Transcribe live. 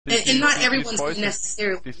And not These everyone's voices,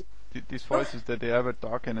 necessarily. these voices, did they ever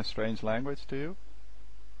talk in a strange language to you?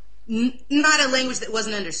 Not a language that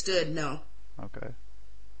wasn't understood, no. Okay.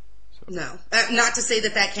 So, No. Not to say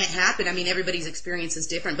that that can't happen. I mean, everybody's experience is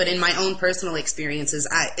different, but in my own personal experiences,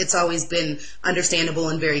 it's always been understandable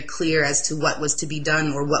and very clear as to what was to be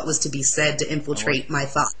done or what was to be said to infiltrate my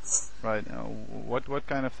thoughts. right. What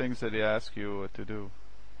kind of things did he ask you to do?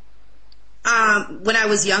 When I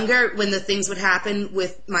was younger, when the things would happen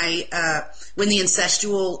with my, when the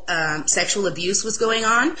incestual sexual abuse was going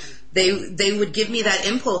on, they would give me that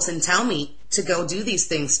impulse and tell me to go do these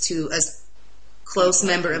things to a close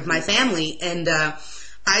member of my family. And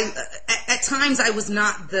at times I was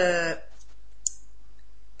not the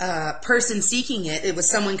person seeking it. It was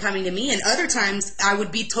someone coming to me, and other times I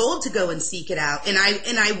would be told to go and seek it out, and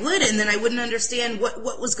I would, and then I wouldn't understand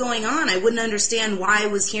what was going on. I wouldn't understand why I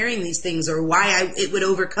was hearing these things, or why it would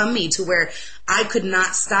overcome me to where I could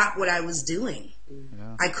not stop what I was doing.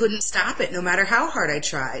 Yeah. I couldn't stop it, no matter how hard I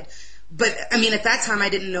tried. But I mean, at that time, I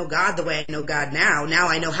didn't know God the way I know God now. Now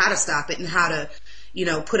I know how to stop it and how to,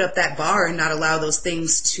 put up that bar and not allow those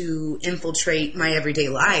things to infiltrate my everyday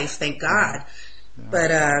life. Thank God. Yeah.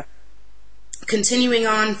 But continuing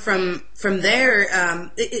on from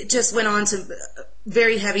there, it just went on to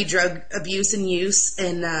very heavy drug abuse and use,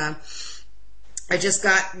 and I just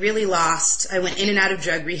got really lost. I went in and out of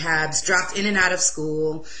drug rehabs, dropped in and out of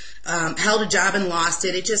school, held a job and lost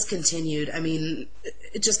it. It just continued. I mean,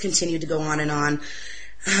 it just continued to go on and on.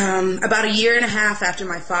 About a year and a half after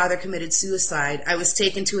my father committed suicide, I was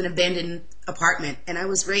taken to an abandoned apartment and I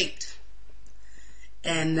was raped.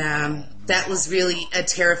 And that was really a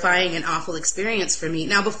terrifying and awful experience for me.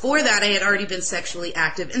 Now, before that, I had already been sexually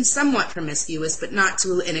active and somewhat promiscuous, but not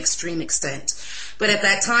to an extreme extent. But at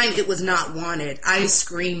that time, it was not wanted. I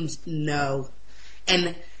screamed no.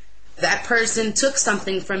 And that person took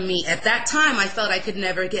something from me. At that time, I felt I could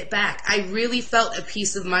never get back. I really felt a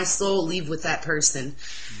piece of my soul leave with that person.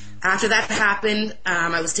 After that happened,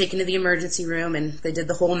 I was taken to the emergency room, and they did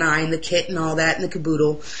the whole nine, the kit and all that, and the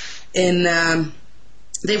caboodle. And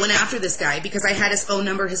they went after this guy because I had his phone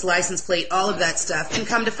number, his license plate, all of that stuff. And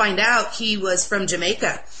come to find out, he was from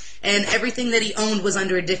Jamaica. And everything that he owned was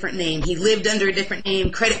under a different name. He lived under a different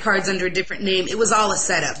name, credit cards under a different name. It was all a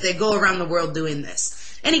setup. They go around the world doing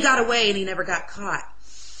this. And he got away and he never got caught.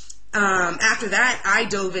 After that, I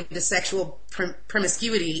dove into sexual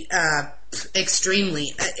promiscuity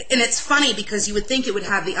extremely. And it's funny because you would think it would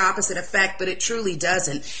have the opposite effect, but it truly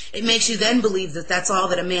doesn't. It makes you then believe that that's all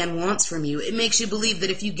that a man wants from you. It makes you believe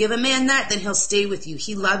that if you give a man that, then he'll stay with you.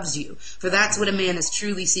 He loves you. For that's what a man is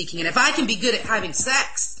truly seeking. And if I can be good at having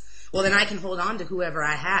sex, well, then I can hold on to whoever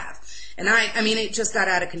I have. And I mean, it just got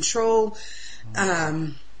out of control.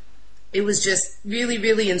 It was just really,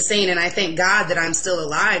 really insane, and I thank God that I'm still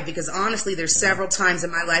alive, because honestly, there's several times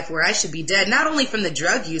in my life where I should be dead, not only from the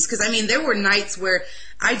drug use, because I mean, there were nights where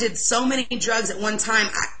I did so many drugs at one time,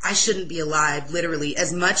 I shouldn't be alive, literally.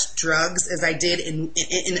 As much drugs as I did in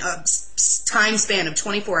a time span of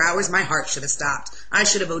 24 hours, my heart should have stopped. I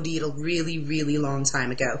should have OD'd a really, really long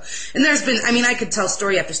time ago. And there's been, I mean, I could tell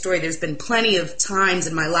story after story. There's been plenty of times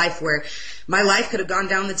in my life where my life could have gone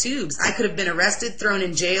down the tubes. I could have been arrested, thrown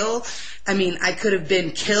in jail. I mean, I could have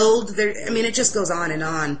been killed. I mean, it just goes on and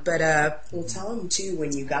on. But well, tell them too,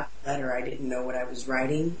 when you got the letter, I didn't know what I was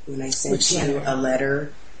writing. When I sent you a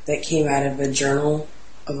letter that came out of a journal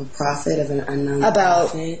of a prophet, of an unknown about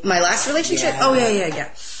prophet. My last relationship? Yeah. Oh, yeah.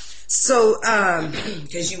 So,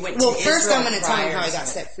 because you went well, to first Israel I'm going to tell you how I prior, got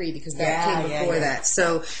so- set free, because that came before yeah. that.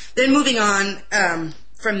 So then moving on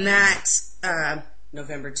from that,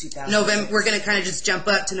 November 2000. we're going to kind of just jump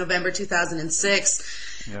up to November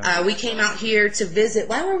 2006. Yeah. We came out here to visit.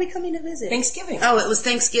 Why were we coming to visit? Thanksgiving. Oh, it was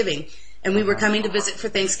Thanksgiving. And we were coming to visit for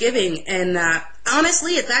Thanksgiving. And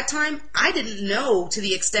honestly, at that time, I didn't know to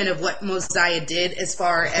the extent of what Moziah did as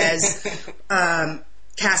far as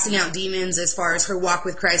casting out demons, as far as her walk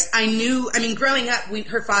with Christ. I mean, growing up,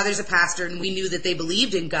 her father's a pastor, and we knew that they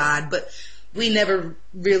believed in God, but we never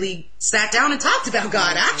really sat down and talked about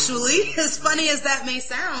God, actually, as funny as that may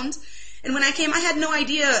sound. And when I came, I had no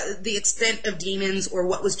idea the extent of demons or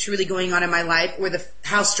what was truly going on in my life, or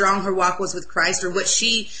how strong her walk was with Christ, or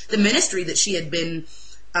the ministry that she had been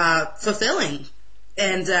fulfilling.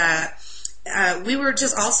 And we were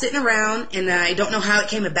just all sitting around, and I don't know how it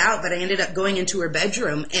came about, but I ended up going into her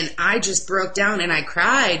bedroom, and I just broke down and I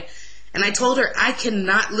cried. And I told her, I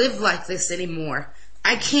cannot live like this anymore.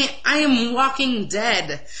 I can't, I am walking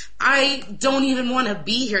dead. I don't even want to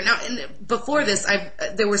be here. Now, before this,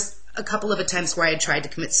 there was a couple of attempts where I had tried to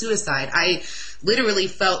commit suicide. I literally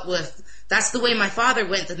felt with that's the way my father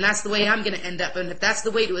went, then that's the way I'm going to end up. And if that's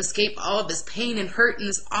the way to escape all of this pain and hurt in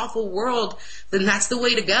this awful world, then that's the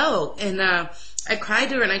way to go. And I cried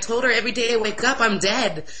to her, and I told her, every day I wake up, I'm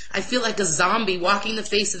dead. I feel like a zombie walking the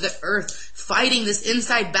face of the earth, fighting this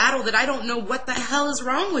inside battle that I don't know what the hell is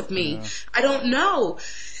wrong with me. Yeah. I don't know.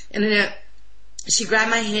 And then she grabbed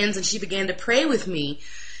my hands and she began to pray with me.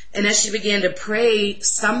 And as she began to pray,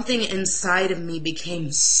 something inside of me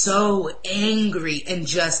became so angry and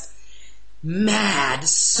just mad,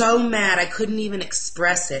 so mad I couldn't even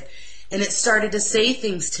express it. And it started to say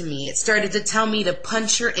things to me. It started to tell me to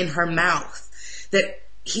punch her in her mouth. That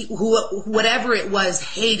whatever it was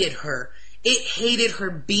hated her. It hated her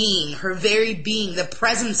being, her very being. The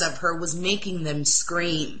presence of her was making them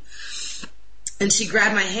scream. And she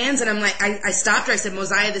grabbed my hands, and I'm like, I stopped her. I said,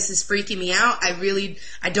 Moziah, this is freaking me out.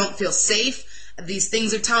 I don't feel safe. These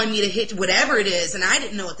things are telling me to hit whatever it is. And I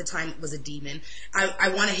didn't know at the time it was a demon. I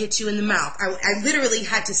want to hit you in the mouth. I literally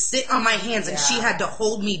had to sit on my hands, and she had to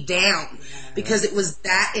hold me down because it was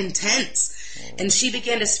that intense. And she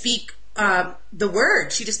began to speak the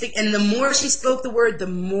word. She just and the more she spoke the word, the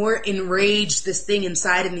more enraged this thing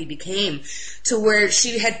inside of me became, to where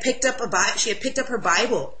she had picked up her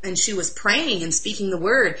Bible, and she was praying and speaking the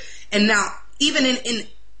word. And now, even in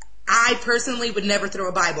I personally would never throw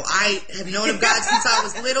a Bible. I have known of God since I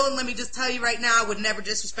was little, and let me just tell you right now, I would never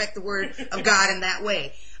disrespect the word of God in that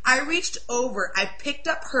way. I reached over, I picked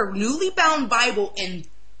up her newly bound Bible and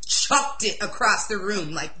chucked it across the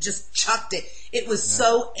room, like just chucked it. It was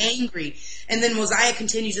so angry. And then Moziah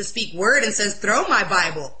continues to speak word and says, throw my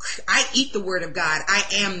Bible. I eat the word of God. I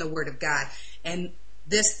am the word of God. And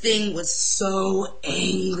this thing was so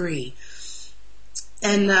angry.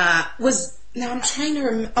 And now I'm trying to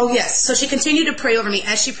remember. Oh, yes. So she continued to pray over me.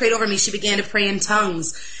 As she prayed over me, she began to pray in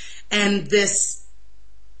tongues. And this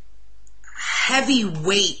heavy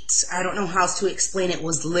weight, I don't know how else to explain it,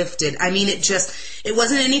 was lifted. I mean, it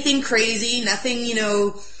wasn't anything crazy, nothing,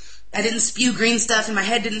 I didn't spew green stuff and my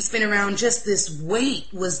head didn't spin around. Just this weight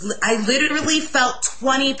I literally felt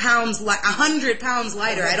 20 pounds, 100 pounds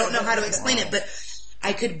lighter. I don't know how to explain it, but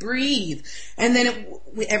I could breathe. And then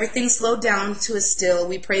everything slowed down to a still.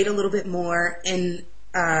 We prayed a little bit more, and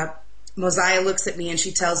Moziah looks at me and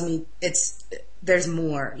she tells me, there's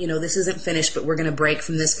more. This isn't finished, but we're going to break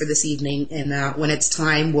from this for this evening. And when it's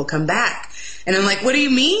time, we'll come back. And I'm like, what do you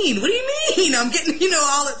mean? What do you mean? I'm getting,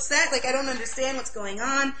 all upset. Like, I don't understand what's going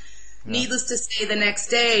on. Yeah. Needless to say, the next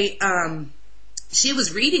day, she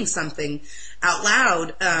was reading something out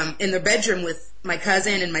loud in the bedroom with my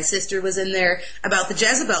cousin, and my sister was in there, about the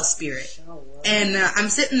Jezebel spirit. Oh, wow. And I'm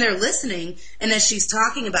sitting there listening, and as she's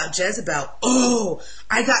talking about Jezebel,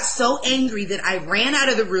 I got so angry that I ran out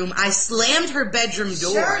of the room. I slammed her bedroom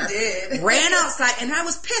door. Sure did. Ran outside, and I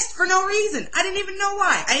was pissed for no reason. I didn't even know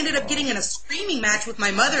why. I ended up getting in a screaming match with my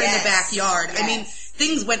mother in the backyard. Yes. I mean,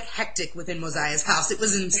 things went hectic within Moziah's house. It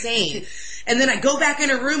was insane. And then I go back in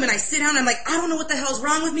her room, and I sit down, and I'm like, I don't know what the hell's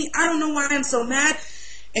wrong with me. I don't know why I'm so mad.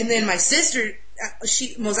 And then my sister,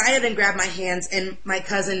 Moziah then grabbed my hands, and my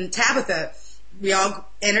cousin Tabitha, we all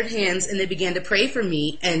entered hands, and they began to pray for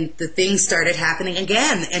me, and the things started happening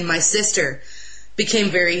again. And my sister became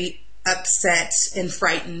very upset and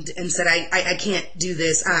frightened and said, I can't do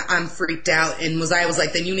this. I'm freaked out. And Moziah was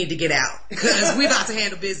like, then you need to get out because we're about to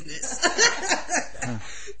handle business.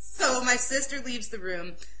 So my sister leaves the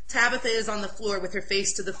room. Tabitha is on the floor with her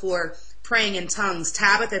face to the floor, praying in tongues.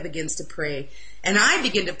 Tabitha begins to pray, and I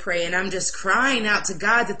begin to pray, and I'm just crying out to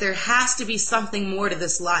God that there has to be something more to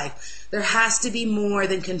this life. There has to be more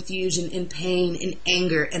than confusion and pain and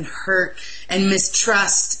anger and hurt and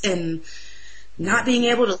mistrust and not being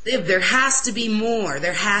able to live. There has to be more.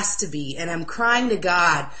 There has to be. And I'm crying to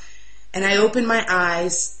God, and I open my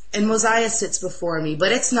eyes, and Moziah sits before me,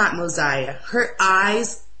 but it's not Moziah. Her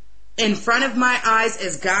eyes, in front of my eyes,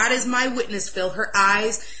 as God is my witness, Phil, her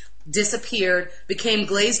eyes disappeared, became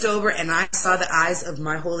glazed over, and I saw the eyes of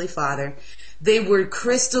my Holy Father. They were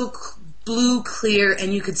crystal blue clear,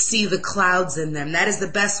 and you could see the clouds in them. That is the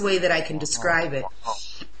best way that I can describe it.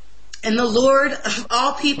 And the Lord of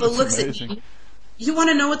all people looks at me. You want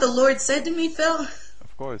to know what the Lord said to me, Phil?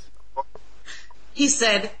 Of course. He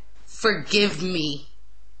said, forgive me.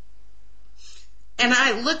 And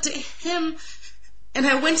I looked at him, and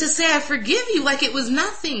I went to say, I forgive you, like it was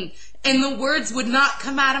nothing. And the words would not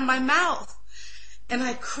come out of my mouth. And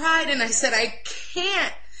I cried, and I said, I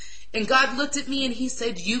can't. And God looked at me, and he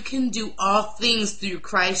said, you can do all things through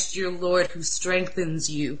Christ your Lord, who strengthens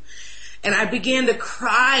you. And I began to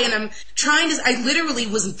cry, and I literally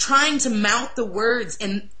was trying to mouth the words,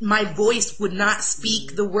 and my voice would not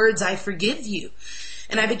speak the words, I forgive you.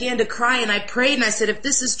 And I began to cry, and I prayed, and I said, if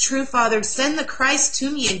this is true, Father, send the Christ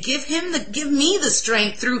to me and give me the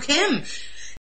strength through him